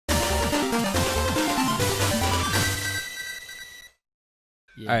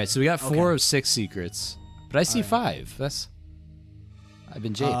All right, so we got 4 of 6 secrets, but I see 5. I've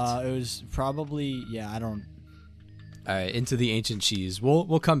been japed. It was probably I don't. All right, into the ancient cheese.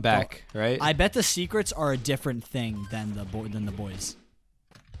 We'll come back, right? I bet the secrets are a different thing than the boys.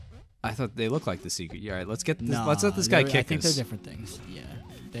 I thought they looked like the secret. All right, let's get this. Let's let this guy kick us. I think they're different things. Yeah,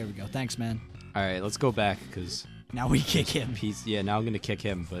 there we go. Thanks, man. All right, let's go back because now we kick him. Yeah, now I'm gonna kick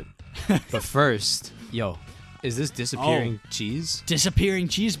him, but first, yo, is this disappearing cheese? Disappearing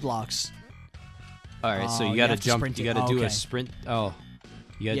cheese blocks. All right, so you gotta jump. You gotta do a sprint. Oh,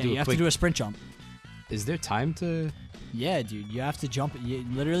 you gotta do a quick. You have to do a sprint jump. Is there time to? Yeah, dude, you have to jump.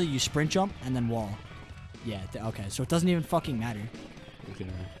 Literally, you sprint jump and then wall. Yeah. Okay, so it doesn't even fucking matter. We're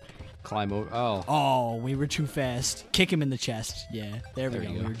gonna climb over. Oh. Oh, we were too fast. Kick him in the chest. Yeah, there we go.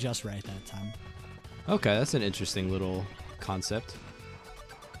 go. We were just right that time. Okay, that's an interesting little concept.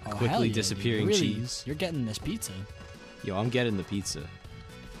 Oh, Quickly yeah, disappearing cheese. You're getting this pizza. Yo, I'm getting the pizza.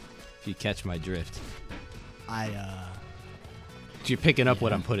 If you catch my drift. You're picking up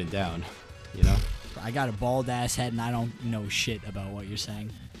what I'm putting down, you know? I got a bald ass head and I don't know shit about what you're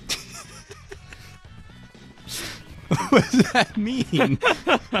saying. What does that mean?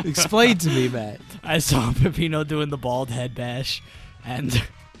 Explain to me, Matt. I saw Pepino doing the bald head bash, and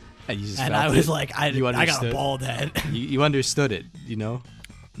I was like, I got a bald head. You understood it, you know?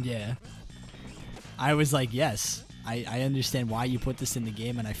 Yeah. I was like, yes, I understand why you put this in the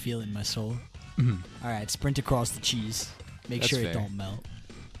game, and I feel it in my soul. All right, sprint across the cheese. Make sure it don't melt.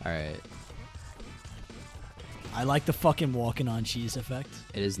 All right. I like the fucking walking on cheese effect.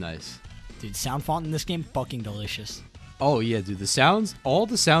 It is nice. Dude, sound font in this game, fucking delicious. Oh, yeah, dude. The sounds, all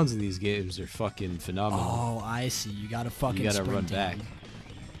the sounds in these games are fucking phenomenal. Oh, I see. You gotta fucking run back.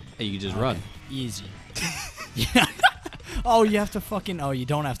 Hey, you can just run. Easy. Yeah. Oh, you have to fucking, you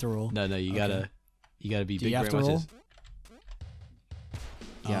don't have to roll. No, you gotta be big. Do you have to roll?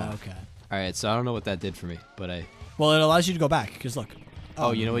 Yeah. Oh, okay. All right, so I don't know what that did for me, but Well, it allows you to go back, because look.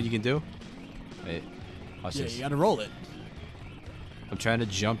 Oh, you know what you can do? Wait. Watch this. You gotta roll it. I'm trying to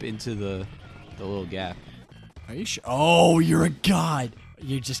jump into the little gap. Are you sure? Oh, you're a god.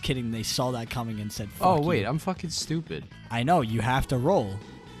 You're just kidding. They saw that coming and said, fuck Oh, wait. you. I'm fucking stupid. I know. You have to roll.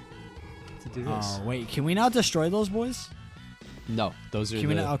 To do this. Oh, wait. Can we not destroy those boys? No. Those are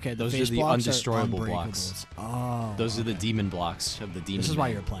those are the undestroyable blocks. Oh. Those are the demon blocks of the demon. This is why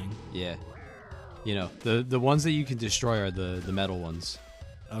you're playing. Yeah. You know, the ones that you can destroy are the metal ones.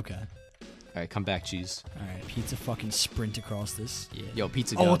 Okay. All right, come back, cheese. All right, pizza fucking sprint across this. Yeah. Yo,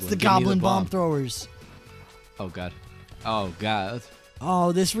 pizza goblin. Oh, it's the goblin bomb throwers. Oh, God. Oh, God.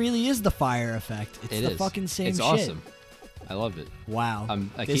 Oh, this really is the fire effect. It's the fucking same shit. It's awesome. I love it. Wow.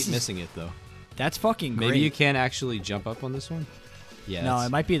 I keep missing it, though. That's fucking great. Maybe you can't actually jump up on this one? Yeah. No, it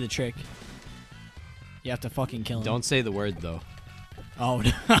might be the trick. You have to fucking kill him. Don't say the word, though. Oh,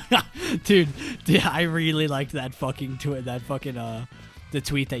 dude, I really liked that fucking the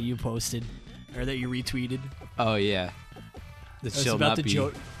tweet that you posted or that you retweeted. Oh yeah, this shall not be.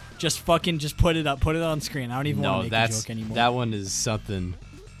 Joke. Just put it up, put it on screen. I don't even want to make a joke anymore. That one is something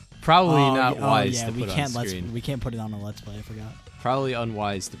probably not wise to put on screen. We can't put it on a Let's Play. I forgot. Probably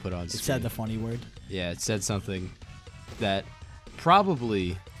unwise to put on screen. It said the funny word. Yeah, it said something that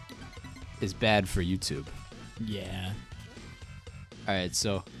probably is bad for YouTube. Yeah. All right,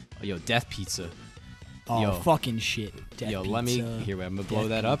 so yo, death pizza. Oh, fucking shit. Death yo, pizza. let me here. I'm gonna blow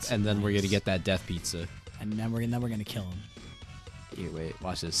that up, and then we're gonna get that death pizza. And then we're gonna kill him. Here, wait.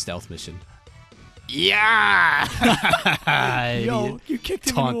 Watch this stealth mission. Yeah. Yo, you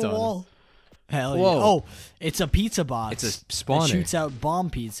kicked him into a wall. Hell yeah. Oh, it's a pizza box. It's a spawner. It shoots out bomb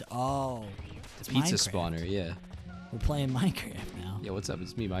pizza. Oh, it's pizza spawner. Yeah. We're playing Minecraft now. Yeah, what's up?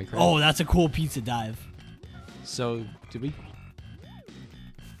 It's me, Minecraft. Oh, that's a cool pizza dive. So, did we?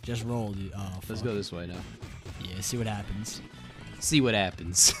 Just roll, dude. Oh, fuck. Let's go this way now. Yeah, see what happens. See what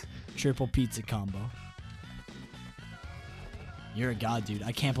happens. Triple pizza combo. You're a god, dude.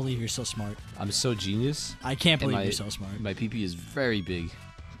 I can't believe you're so smart. I'm so genius. I can't believe you're so smart. My PP is very big.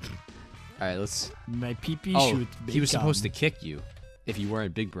 All right, let's. My PP shoots big. He was supposed to kick you if you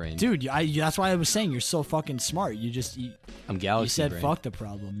weren't big brain. Dude, that's why I was saying you're so fucking smart. I'm galaxy. You said brain. Fuck the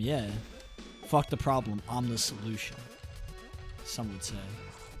problem. Yeah. Fuck the problem. I'm the solution. Some would say.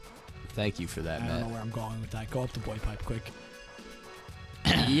 Thank you for that, Matt. I don't know where I'm going with that. Go up the boy pipe quick.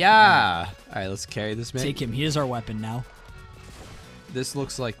 Yeah. All right, let's carry this man. Take him. He is our weapon now. This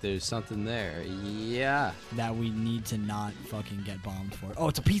looks like there's something there. Yeah. That we need to not fucking get bombed for. Oh,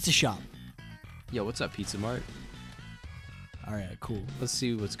 it's a pizza shop. Yo, what's up, Pizza Mart? All right, cool. Let's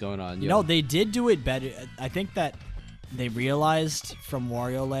see what's going on. Yo. No, they did do it better. I think that they realized from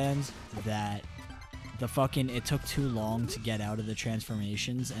Wario Land that it took too long to get out of the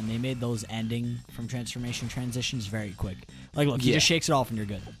transformations, and they made those ending from transformation transitions very quick. Like, look, he just shakes it off and you're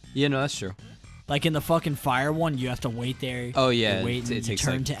good. Yeah, no, that's true. Like in the fucking fire one, you have to wait there. Oh yeah, you wait, it takes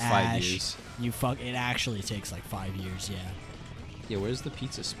turn like to 5 ash. years. It actually takes like 5 years. Yeah. Yeah, where's the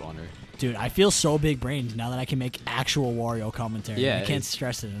pizza spawner? Dude, I feel so big-brained now that I can make actual Wario commentary. Yeah, I can't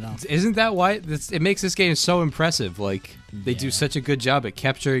stress it enough. Isn't that why it makes this game so impressive? Like, they do such a good job at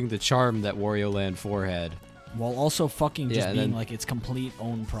capturing the charm that Wario Land 4 had. While also fucking just being like its complete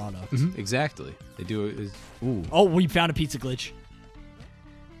own product. Exactly. They do it. Ooh. Oh, we found a pizza glitch.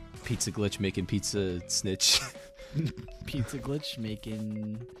 Pizza glitch making pizza snitch. Pizza glitch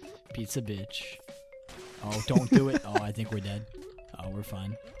making pizza bitch. Oh, don't do it. Oh, I think we're dead. Oh, we're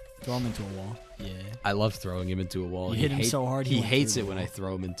fine. Throw him into a wall. Yeah. I love throwing him into a wall. You hit him so hard. He hates it when I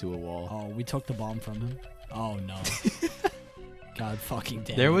throw him into a wall. Oh, we took the bomb from him. Oh no. God fucking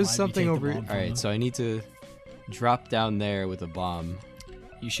damn. There was something over. All right, so I need to drop down there with a bomb.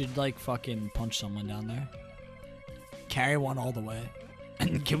 You should like fucking punch someone down there. Carry one all the way.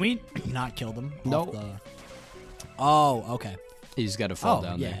 Can we not kill them? No. Oh, okay. You just gotta fall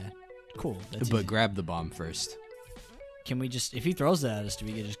down there. Cool. That's but easy. grab the bomb first. Can we just, if he throws that at us, do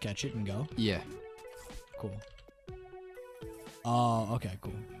we just catch it and go? Yeah. Cool. Oh, okay,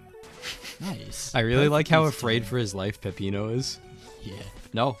 cool. Nice. I really like how afraid for his life Peppino is. Yeah.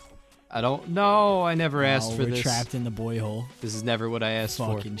 No. I don't. No, I never asked for we're this. Trapped in the boy hole. This is never what I asked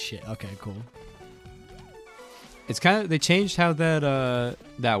for. Fucking shit. Okay, cool. It's kind of, they changed how that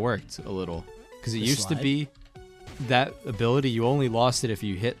worked a little, because it used to be that ability you only lost it if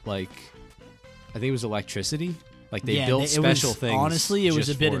you hit like, I think it was electricity. Like they built special things. Honestly, it was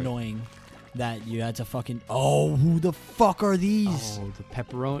a bit annoying that you had to fucking. Oh, who the fuck are these? Oh, the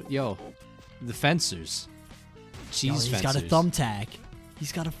pepperoni. Yo, the fencers. Cheese fencers. He's got a thumbtack.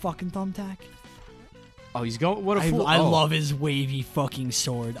 He's got a fucking thumbtack. Oh, he's going. What a fool! I love his wavy fucking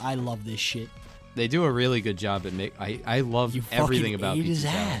sword. I love this shit. They do a really good job at I love everything about ate Pizza's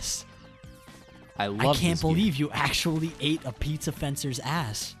his ass. I love. I can't believe you actually ate a pizza fencer's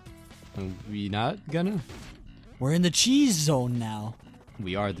ass. Are we not gonna? We're in the cheese zone now.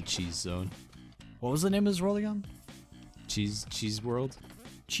 We are the cheese zone. What was the name of this world again? Cheese world.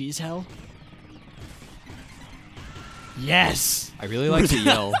 Cheese hell. Yes. I really like to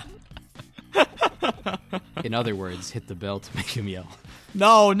yell. In other words, hit the bell to make him yell.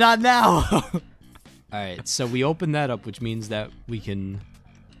 No, not now. All right, so we open that up, which means that we can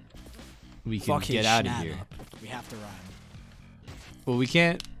get out of here. We have to rhyme. Well, we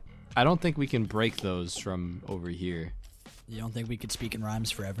can't. I don't think we can break those from over here. You don't think we could speak in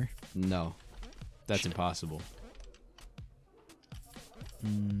rhymes forever? No, that's impossible.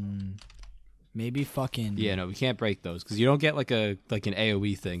 Maybe fucking. Yeah, no, we can't break those because you don't get like an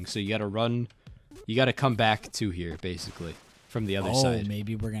AOE thing. So you got to run. You got to come back to here basically from the other side. Oh,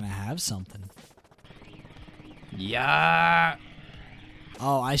 maybe we're gonna have something. Yeah.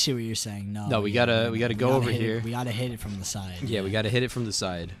 Oh, I see what you're saying. No, we gotta go over here. We gotta hit it from the side. Yeah, we gotta hit it from the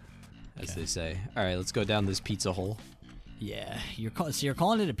side, as they say. All right, let's go down this pizza hole. Yeah, you're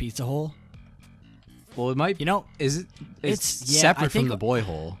calling it a pizza hole. Well, it might. You know, is it? It's separate from the boy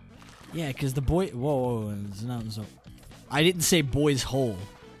hole. Yeah, because the boy. Whoa, I didn't say boy's hole.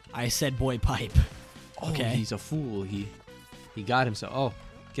 I said boy pipe. Okay. Oh, he's a fool. He got himself. Oh,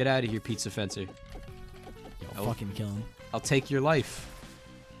 get out of here, pizza fencer. Yo, fucking kill him. I'll take your life.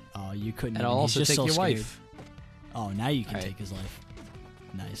 Oh, you couldn't. And I'll also take your wife. Oh, now you can take his life.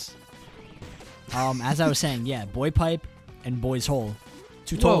 Nice. As I was saying, yeah, boy pipe and boy's hole,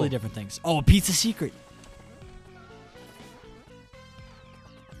 two totally different things. Oh, a pizza secret.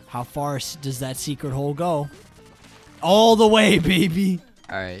 How far does that secret hole go? All the way, baby.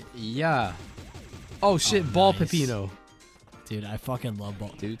 All right, yeah. Oh shit, ball Peppino. Dude, I fucking love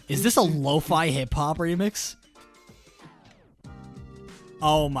ball. Dude, is this a lo-fi hip hop remix?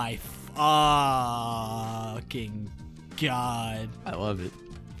 Oh my fucking god. I love it.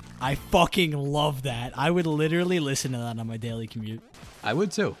 I fucking love that. I would literally listen to that on my daily commute. I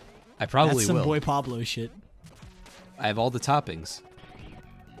would too. I probably That's some will. Boy Pablo shit. I have all the toppings.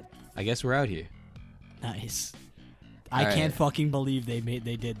 I guess we're out here. Nice. I can't fucking believe they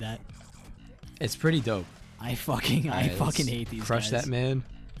did that. It's pretty dope. I fucking hate these Crush guys. that man.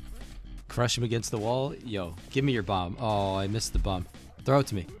 Crush him against the wall. Yo, give me your bomb. Oh, I missed the bomb. Throw it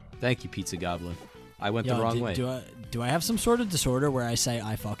to me. Thank you, Pizza Goblin. I went the wrong way. Do I have some sort of disorder where I say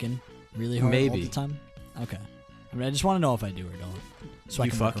I fucking really hard all the time? Okay. I mean, I just want to know if I do or don't. So you I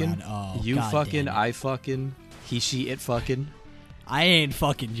can fucking. Oh, you God fucking. damn it. I fucking. He, she, it fucking. I ain't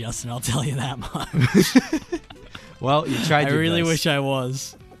fucking Justin. I'll tell you that much. Well, you tried. I really wish I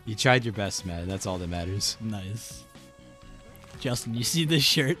was. You tried your best, man. That's all that matters. Nice. Justin, you see this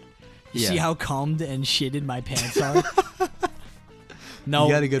shirt? You Yeah. see how calmed and shitted my pants are? No,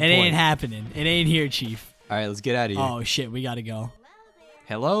 You got a good it ain't point. happening. It ain't here, Chief. All right, let's get out of here. Oh, shit, we gotta go.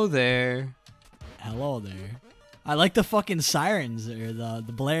 Hello there. Hello there. I like the fucking sirens or the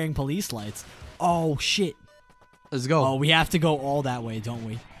blaring police lights. Oh, shit. Let's go. Oh, we have to go all that way, don't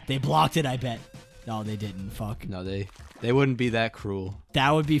we? They blocked it, I bet. No, they didn't. Fuck. No, they wouldn't be that cruel.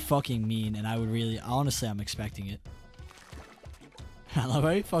 That would be fucking mean, and I would really... Honestly, I'm expecting it. I love how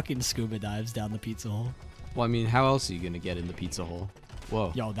he fucking scuba dives down the pizza hole. Well, I mean, how else are you gonna get in the pizza hole?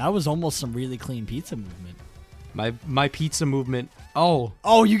 Whoa. Yo, that was almost some really clean pizza movement. My pizza movement. Oh.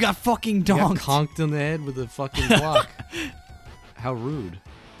 Oh, you got fucking You got donked. conked in the head with a fucking block. How rude.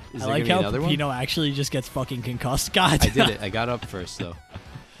 Is I there like gonna be how another one? Pepino actually just gets fucking concussed. God. I did it. I got up first, though.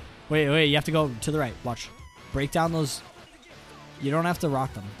 Wait, you have to go to the right. Watch. Break down those. You don't have to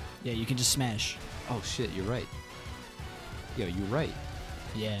rock them. Yeah, you can just smash. Oh, shit. You're right. Yo, you're right.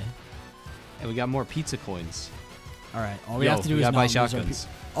 Yeah. And we got more pizza coins. All right. All we Yo, have to do we is gotta not buy lose our shotguns.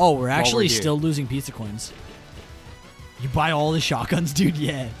 Oh, we're actually here. still losing pizza coins. You buy all the shotguns, dude?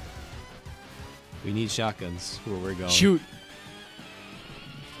 Yeah. We need shotguns where we're going. Shoot.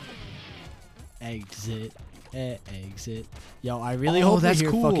 Exit. Exit. Yo, I really hope that's we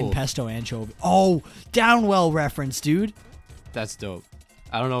hear cool. fucking pesto anchovy. Oh, Downwell reference, dude. That's dope.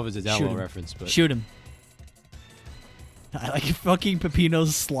 I don't know if it's a Shoot download him. reference, but Shoot him. I like fucking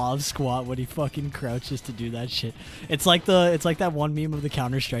Pepino's Slav squat when he fucking crouches to do that shit. It's like that one meme of the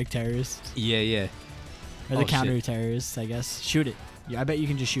Counter-Strike terrorists. yeah. Or Oh, the shit. counter-terrorists, I guess. Shoot it. Yeah, I bet you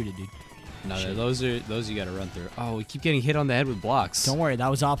can just shoot it, dude. No, Shit. those you gotta run through. Oh, we keep getting hit on the head with blocks. Don't worry, that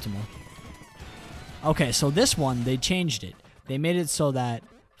was optimal. Okay, so this one, they changed it. They made it so that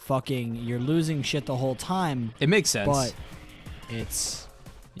fucking you're losing shit the whole time, It makes sense. but it's...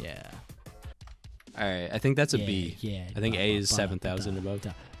 Yeah. All right, I think that's a yeah, B. Yeah. I think A is Ba- 7,000 ba- above.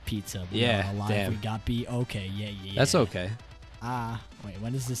 da- Pizza. Yeah, Alive. damn. We got B. Okay, yeah. That's okay. Wait,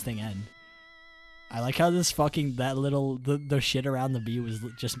 when does this thing end? I like how this fucking, that little, the shit around the B was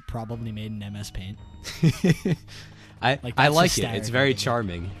just probably made in MS Paint. I Like, I that's like it. It's hysterical very to me.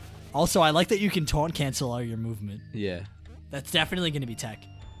 charming. Also, I like that you can taunt cancel all your movement. Yeah. That's definitely going to be tech.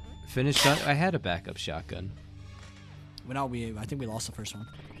 Finished. I had a backup shotgun. Well, no, I think we lost the first one.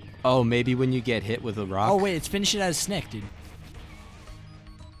 Oh, maybe when you get hit with a rock. Oh, wait, it's finish it as Snick, dude.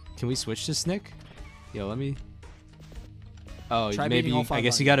 Can we switch to Snick? Yo, let me. Oh, Try maybe. beating all 5 I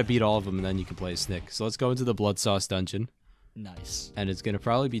guess you buttons. got to beat all of them, and then you can play Snick. So let's go into the blood sauce dungeon, Nice. and it's gonna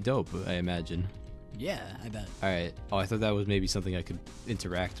probably be dope, I imagine. Yeah, I bet. All right. Oh, I thought that was maybe something I could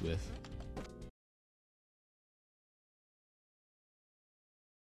interact with.